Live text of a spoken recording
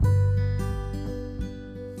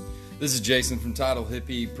This is Jason from Title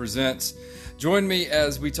Hippie Presents. Join me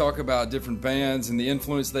as we talk about different bands and the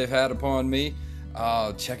influence they've had upon me.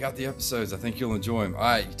 Check out the episodes. I think you'll enjoy them. All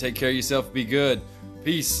right, take care of yourself. Be good.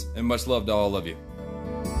 Peace and much love to all of you.